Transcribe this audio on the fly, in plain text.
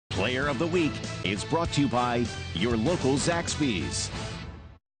Player of the Week is brought to you by your local Zaxby's.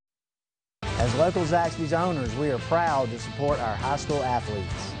 As local Zaxby's owners, we are proud to support our high school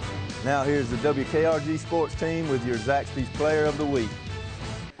athletes. Now here's the WKRG sports team with your Zaxby's Player of the Week.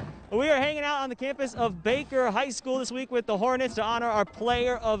 We are hanging out on the campus of Baker High School this week with the Hornets to honor our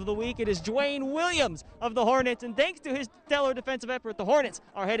Player of the Week. It is Dwayne Williams of the Hornets, and thanks to his stellar defensive effort, the Hornets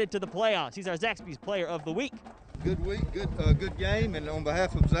are headed to the playoffs. He's our Zaxby's Player of the Week. Good week, good game, and on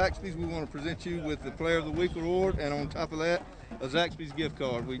behalf of Zaxby's, we want to present you with the Player of the Week award, and on top of that, a Zaxby's gift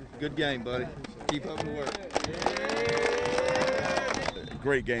card. Good game, buddy. Keep up the work.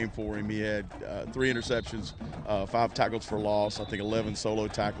 Great game for him. He had 3 interceptions, 5 tackles for loss, I think 11 solo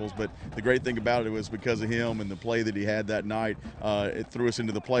tackles. But the great thing about it was because of him and the play that he had that night, it threw us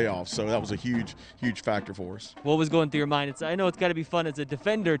into the playoffs. So that was a huge, huge factor for us. What was going through your mind? I know it's got to be fun as a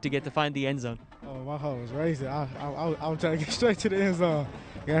defender to get to find the end zone. Oh, my heart was racing. I was trying to get straight to the end zone.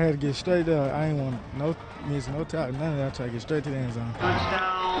 I had to get straight there. I ain't want miss no tackle, none of that. I tried to get straight to the end zone.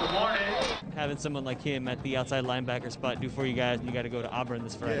 Touchdown, Hornets. Having someone like him at the outside linebacker spot do for you guys, and you got to go to Auburn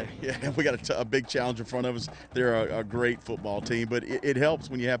this Friday. Yeah, we got a big challenge in front of us. They're a great football team, but it helps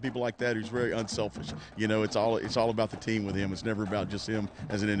when you have people like that who's very unselfish. You know, it's all about the team with him. It's never about just him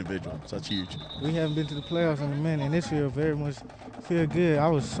as an individual. So that's huge. We haven't been to the playoffs in a minute, and this year very much feel good. I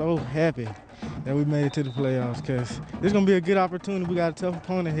was so happy that we made it to the playoffs because this is going to be a good opportunity. We got a tough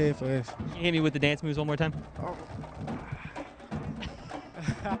opponent ahead for us. Can you hit me with the dance moves one more time? Oh.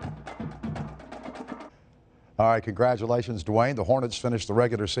 All right, congratulations, Dwayne. The Hornets finished the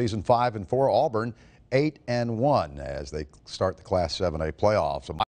regular season 5-4. Auburn 8-1 as they start the Class 7A playoffs.